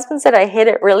 My husband said I hid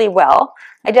it really well.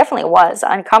 I definitely was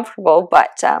uncomfortable,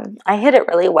 but I hid it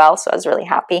really well, so I was really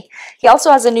happy. He also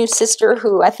has a new sister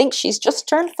who I think she's just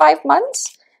turned 5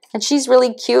 months. And she's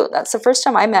really cute. That's the first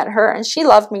time I met her, and she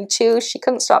loved me too. She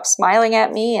couldn't stop smiling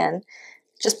at me and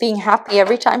just being happy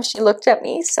every time she looked at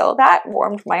me. So that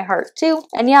warmed my heart too.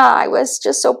 And yeah, I was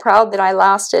just so proud that I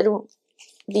lasted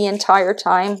the entire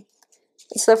time.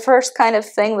 It's the first kind of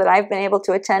thing that I've been able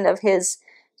to attend of his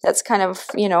that's kind of,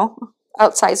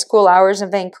 outside school hours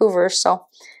in Vancouver. So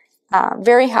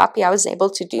very happy I was able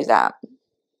to do that.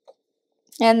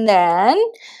 And then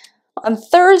on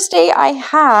Thursday I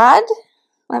had...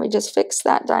 Let me just fix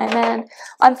that diamond.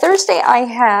 On Thursday, I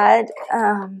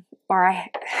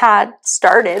had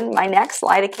started my next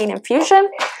lidocaine infusion.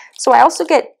 So I also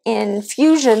get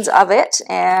infusions of it,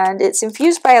 and it's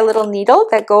infused by a little needle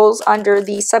that goes under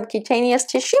the subcutaneous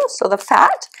tissue, so the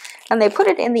fat, and they put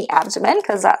it in the abdomen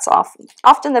because that's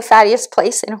often the fattiest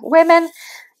place in women.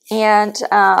 And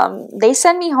they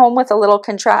send me home with a little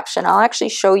contraption. I'll actually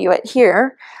show you it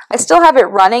here. I still have it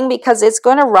running because it's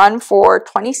going to run for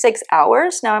 26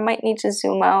 hours. Now I might need to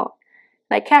zoom out.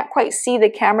 I can't quite see the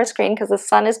camera screen because the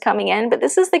sun is coming in, but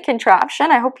this is the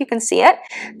contraption. I hope you can see it.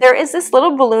 There is this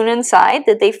little balloon inside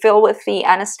that they fill with the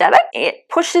anesthetic. It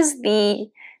pushes the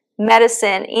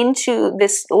medicine into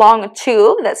this long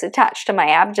tube that's attached to my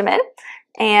abdomen,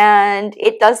 and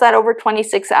it does that over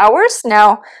 26 hours.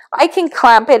 Now, I can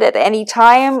clamp it at any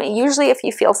time, usually if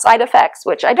you feel side effects,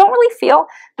 which I don't really feel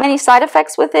many side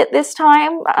effects with it this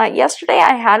time. Yesterday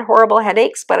I had horrible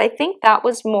headaches, but I think that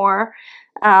was more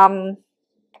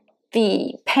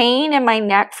the pain in my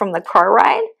neck from the car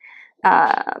ride,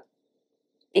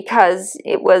 because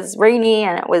it was rainy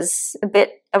and it was a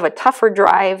bit of a tougher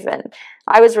drive, and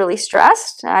I was really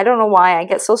stressed. I don't know why I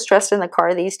get so stressed in the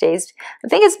car these days. I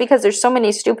think it's because there's so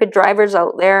many stupid drivers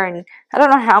out there, and I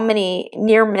don't know how many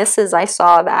near misses I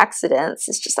saw of accidents.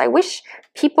 It's just I wish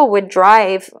people would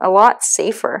drive a lot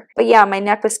safer. But yeah, my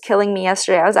neck was killing me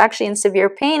yesterday. I was actually in severe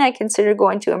pain. I considered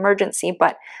going to emergency,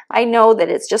 but I know that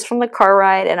it's just from the car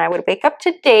ride, and I would wake up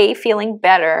today feeling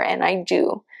better, and I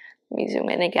do. Let me zoom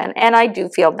in again, and I do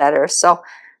feel better. So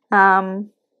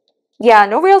yeah,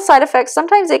 no real side effects.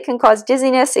 Sometimes it can cause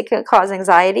dizziness, it can cause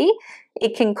anxiety,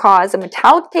 it can cause a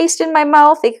metallic taste in my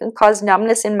mouth, it can cause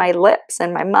numbness in my lips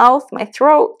and my mouth, my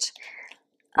throat.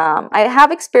 I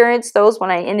have experienced those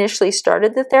when I initially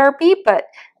started the therapy, but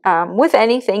with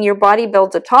anything, your body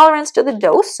builds a tolerance to the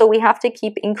dose, so we have to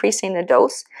keep increasing the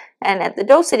dose. And at the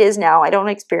dose it is now, I don't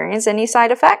experience any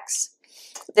side effects.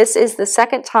 This is the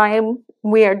second time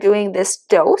we are doing this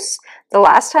dose. The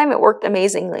last time it worked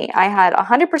amazingly. I had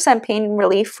 100% pain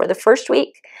relief for the first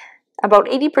week, about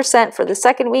 80% for the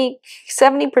second week,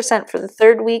 70% for the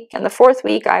third week, and the fourth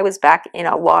week I was back in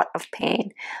a lot of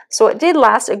pain. So it did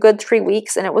last a good 3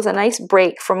 weeks, and it was a nice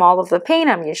break from all of the pain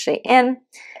I'm usually in.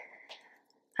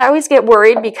 I always get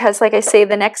worried because, like I say,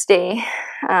 the next day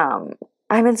I'm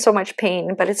in so much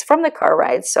pain, but it's from the car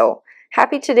ride. So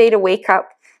happy today to wake up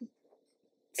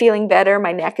feeling better.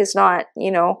 My neck is not,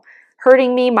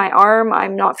 hurting me. My arm,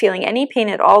 I'm not feeling any pain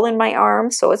at all in my arm,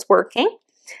 so it's working.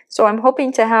 So I'm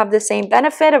hoping to have the same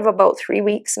benefit of about 3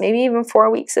 weeks, maybe even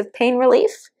 4 weeks of pain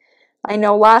relief. I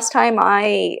know last time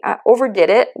I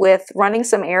overdid it with running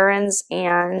some errands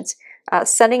and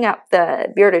setting up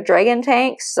the bearded dragon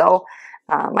tank. So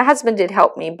my husband did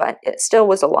help me, but it still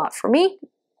was a lot for me.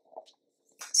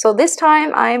 So this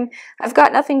time I've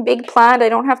got nothing big planned. I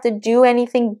don't have to do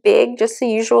anything big, just the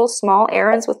usual small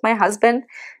errands with my husband.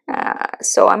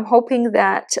 So I'm hoping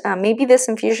that maybe this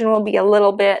infusion will be a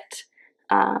little bit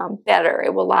better.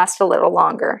 It will last a little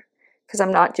longer because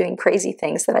I'm not doing crazy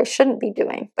things that I shouldn't be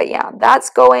doing. But yeah, that's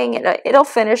going. It'll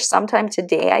finish sometime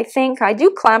today, I think. I do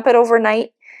clamp it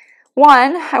overnight.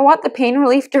 1, I want the pain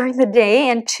relief during the day,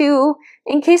 and 2,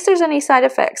 in case there's any side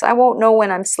effects, I won't know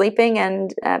when I'm sleeping,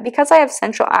 and because I have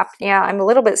central apnea, I'm a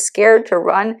little bit scared to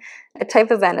run a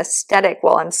type of anesthetic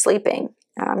while I'm sleeping.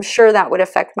 I'm sure that would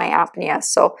affect my apnea,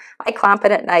 so I clamp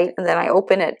it at night, and then I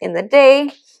open it in the day.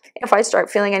 If I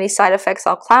start feeling any side effects,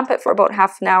 I'll clamp it for about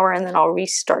half an hour, and then I'll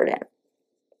restart it.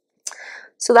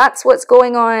 So that's what's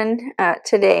going on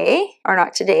today, or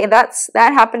not today. That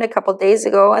happened a couple days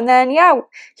ago, and then yeah,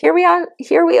 here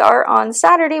we are on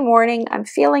Saturday morning. I'm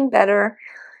feeling better.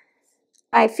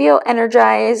 I feel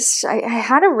energized. I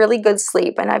had a really good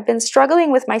sleep, and I've been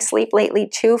struggling with my sleep lately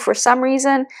too. For some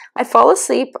reason, I fall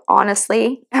asleep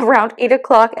honestly around 8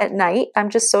 o'clock at night. I'm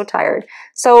just so tired.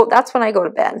 So that's when I go to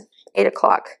bed, 8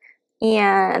 o'clock.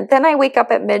 And then I wake up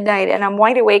at midnight and I'm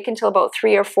wide awake until about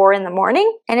 3 or 4 in the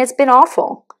morning, and it's been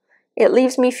awful. It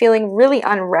leaves me feeling really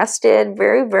unrested,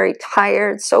 very, very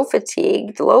tired, so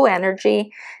fatigued, low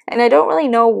energy, and I don't really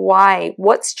know why.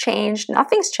 What's changed?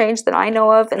 Nothing's changed that I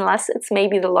know of, unless it's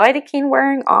maybe the lidocaine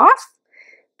wearing off.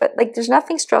 But like, there's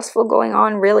nothing stressful going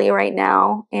on really right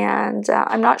now, and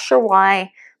I'm not sure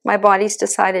why my body's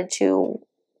decided to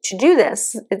do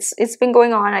this. It's been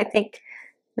going on. I think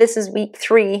this is week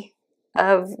 3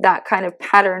 of that kind of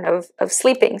pattern of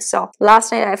sleeping. So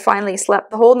last night I finally slept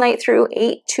the whole night through,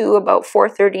 8 to about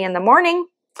 4:30 in the morning.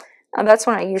 That's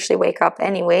when I usually wake up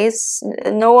anyways.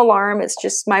 No alarm. It's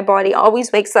just my body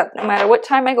always wakes up. No matter what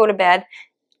time I go to bed,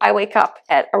 I wake up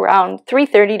at around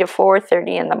 3:30 to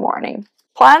 4:30 in the morning.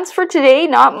 Plans for today,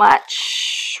 not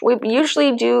much. We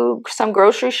usually do some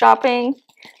grocery shopping.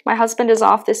 My husband is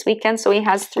off this weekend, so he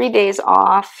has 3 days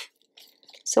off.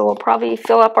 So we'll probably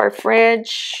fill up our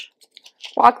fridge,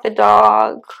 walk the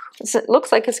dog. It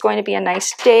looks like it's going to be a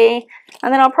nice day.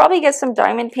 And then I'll probably get some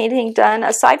diamond painting done.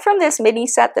 Aside from this mini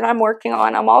set that I'm working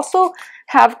on, I'm also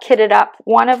have kitted up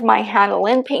one of my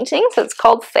Hannah paintings. It's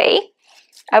called Faye.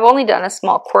 I've only done a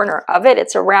small corner of it.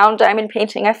 It's a round diamond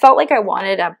painting. I felt like I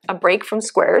wanted a break from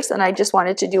squares, and I just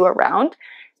wanted to do a round.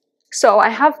 So I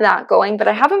have that going, but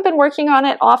I haven't been working on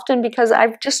it often because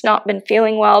I've just not been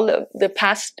feeling well the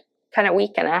past kind of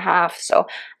week and a half. So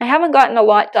I haven't gotten a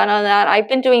lot done on that. I've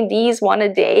been doing these one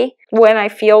a day when I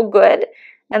feel good,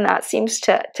 and that seems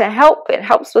to help. It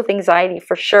helps with anxiety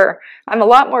for sure. I'm a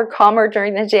lot more calmer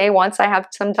during the day once I have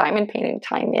some diamond painting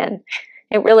time in.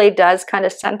 It really does kind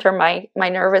of center my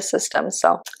nervous system.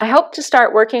 So I hope to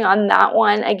start working on that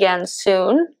one again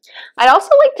soon. I'd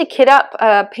also like to kit up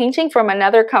a painting from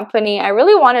another company. I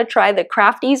really want to try the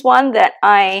Crafties one that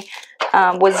I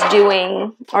was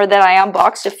doing, or that I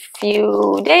unboxed a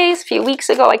few weeks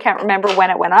ago. I can't remember when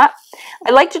it went up.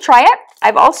 I'd like to try it.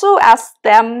 I've also asked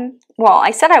them, well,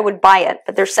 I said I would buy it,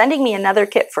 but they're sending me another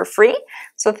kit for free.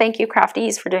 So thank you,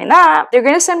 Crafties, for doing that. They're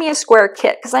going to send me a square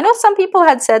kit because I know some people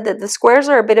had said that the squares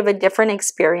are a bit of a different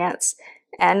experience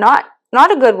and not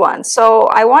a good one. So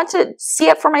I want to see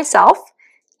it for myself,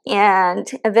 and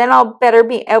then I'll better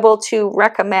be able to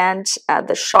recommend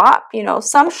the shop. You know,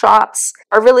 some shops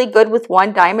are really good with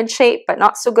one diamond shape, but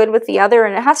not so good with the other,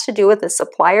 and it has to do with the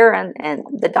supplier and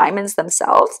the diamonds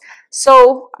themselves.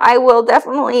 So I will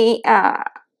definitely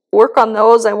work on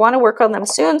those. I want to work on them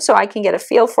soon so I can get a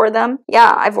feel for them.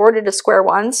 Yeah, I've ordered a square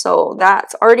one, so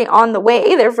that's already on the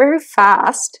way. They're very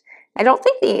fast. I don't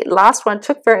think the last one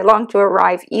took very long to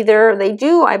arrive either. They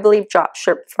do, I believe, drop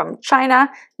ship from China.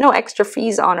 No extra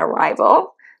fees on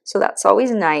arrival, so that's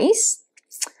always nice.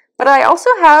 But I also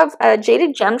have a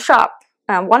Jaded Gem Shop,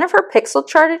 one of her pixel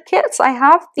charted kits. I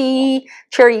have the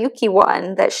Cherryuki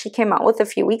one that she came out with a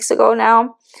few weeks ago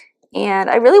now, and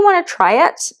I really want to try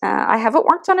it. I haven't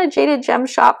worked on a Jaded Gem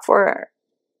Shop for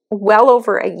well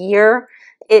over a year.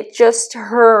 It just,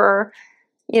 her,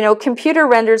 you know, computer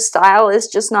rendered style is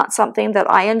just not something that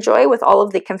I enjoy with all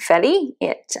of the confetti.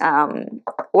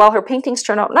 While her paintings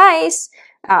turn out nice,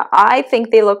 I think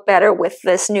they look better with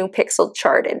this new pixel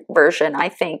charted version. I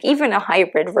think even a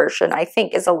hybrid version, I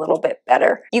think, is a little bit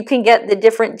better. You can get the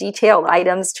different detailed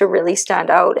items to really stand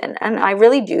out, and I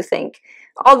really do think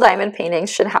all diamond paintings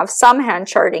should have some hand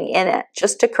charting in it,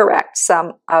 just to correct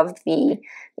some of the,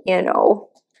 you know,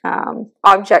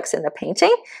 objects in the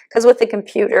painting, because with the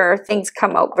computer things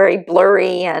come out very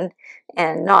blurry and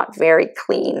not very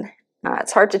clean.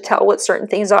 It's hard to tell what certain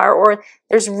things are, or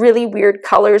there's really weird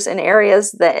colors in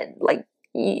areas that, like,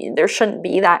 there shouldn't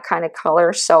be that kind of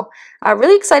color. So I'm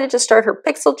really excited to start her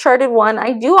pixel charted one.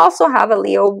 I do also have a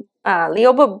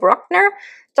Leoba Bruckner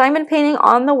diamond painting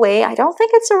on the way. I don't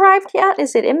think it's arrived yet.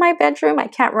 Is it in my bedroom? I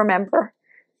can't remember.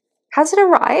 Has it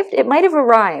arrived? It might have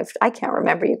arrived. I can't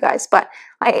remember, you guys, but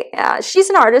she's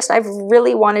an artist I've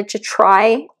really wanted to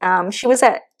try. She was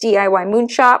at DIY Moon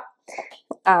Shop,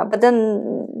 but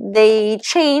then they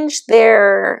changed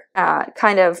their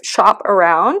kind of shop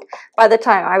around by the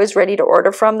time I was ready to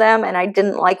order from them, and I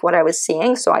didn't like what I was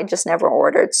seeing, so I just never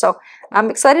ordered. So I'm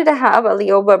excited to have a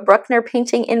Leoba Bruckner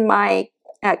painting in my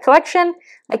collection.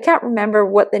 I can't remember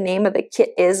what the name of the kit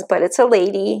is, but it's a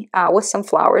lady with some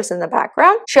flowers in the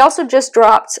background. She also just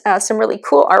dropped some really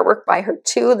cool artwork by her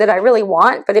too that I really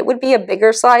want, but it would be a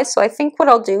bigger size. So I think what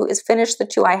I'll do is finish the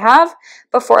two I have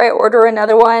before I order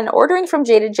another one. Ordering from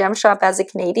Jaded Gem Shop as a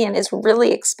Canadian is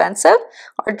really expensive.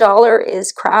 Our dollar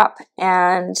is crap,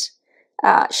 and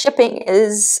shipping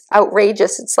is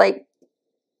outrageous. It's like,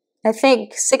 I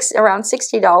think around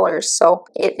 $60, so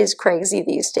it is crazy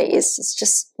these days. It's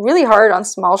just really hard on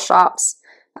small shops,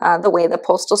 the way the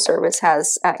Postal Service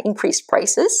has increased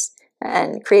prices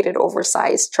and created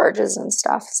oversized charges and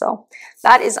stuff. So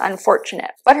that is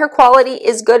unfortunate. But her quality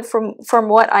is good from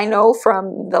what I know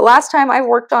from the last time I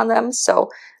worked on them.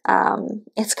 So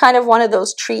it's kind of one of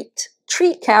those treat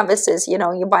canvases, you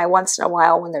know, you buy once in a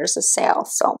while when there's a sale.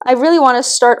 So I really want to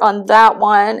start on that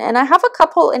one, and I have a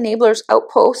couple Enablers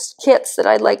Outpost kits that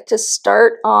I'd like to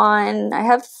start on. I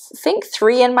have, I think,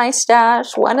 3 in my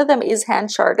stash. One of them is hand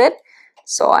charted,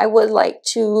 so I would like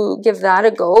to give that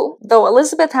a go, though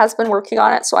Elizabeth has been working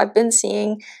on it, so I've been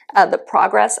seeing the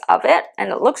progress of it,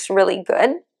 and it looks really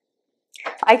good.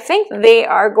 I think they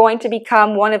are going to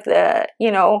become one of the,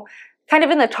 you know, kind of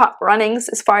in the top runnings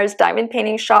as far as diamond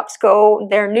painting shops go.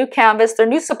 Their new canvas, their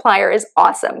new supplier is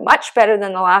awesome, much better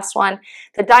than the last one.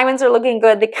 The diamonds are looking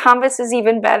good. The canvas is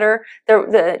even better.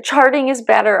 The charting is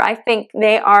better. I think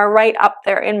they are right up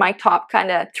there in my top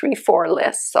kind of 3-4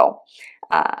 list. So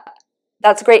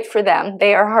that's great for them.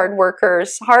 They are hard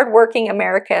workers, hardworking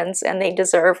Americans, and they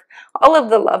deserve all of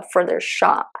the love for their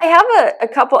shop. I have a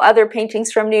couple other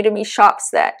paintings from New to Me shops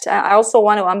that I also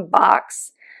want to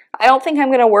unbox. I don't think I'm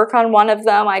going to work on one of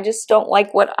them. I just don't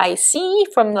like what I see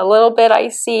from the little bit I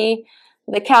see.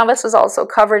 The canvas is also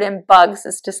covered in bugs.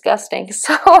 It's disgusting.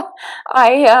 So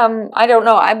I don't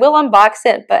know. I will unbox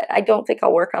it, but I don't think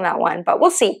I'll work on that one, but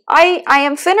we'll see. I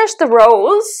am finished the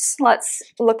rose. Let's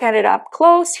look at it up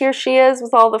close. Here she is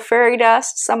with all the fairy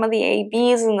dust, some of the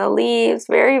ABs and the leaves.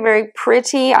 Very, very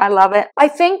pretty. I love it. I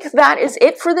think that is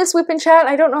it for this WIP and Chat.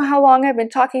 I don't know how long I've been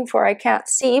talking for. I can't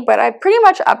see, but I pretty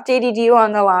much updated you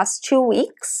on the last 2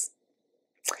 weeks.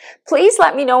 Please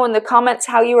let me know in the comments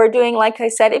how you are doing. Like I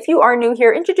said, if you are new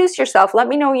here, introduce yourself. Let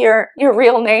me know your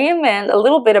real name and a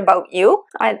little bit about you.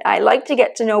 I like to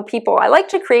get to know people. I like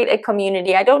to create a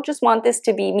community. I don't just want this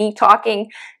to be me talking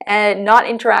and not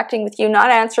interacting with you,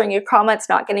 not answering your comments,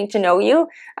 not getting to know you.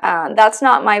 That's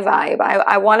not my vibe.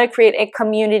 I want to create a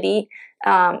community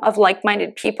of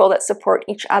like-minded people that support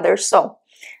each other. So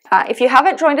if you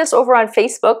haven't joined us over on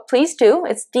Facebook, please do.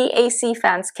 It's DAC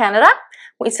Fans Canada.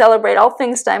 We celebrate all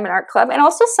things Diamond Art Club and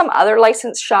also some other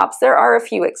licensed shops. There are a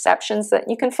few exceptions that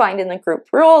you can find in the group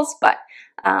rules, but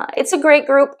it's a great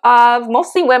group of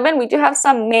mostly women. We do have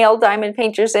some male diamond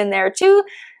painters in there too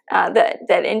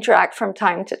that interact from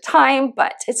time to time,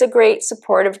 but it's a great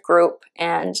supportive group,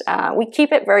 and we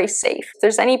keep it very safe. If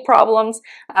there's any problems,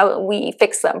 we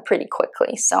fix them pretty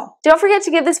quickly. So don't forget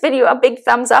to give this video a big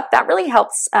thumbs up. That really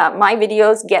helps my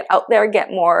videos get out there, get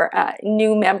more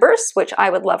new members, which I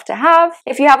would love to have.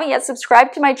 If you haven't yet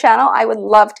subscribed to my channel, I would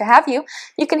love to have you.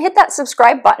 You can hit that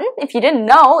subscribe button. If you didn't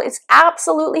know, it's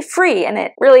absolutely free and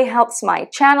it really helps my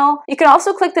channel. You can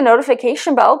also click the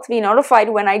notification bell to be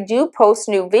notified when I do post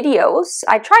new videos.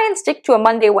 I try and stick to a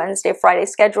Monday, Wednesday, Friday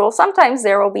schedule. Sometimes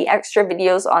there will be extra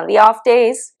videos on the off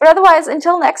days. But otherwise,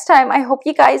 until next time, I hope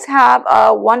you guys have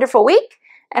a wonderful week,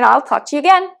 and I'll talk to you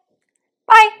again.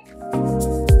 Bye!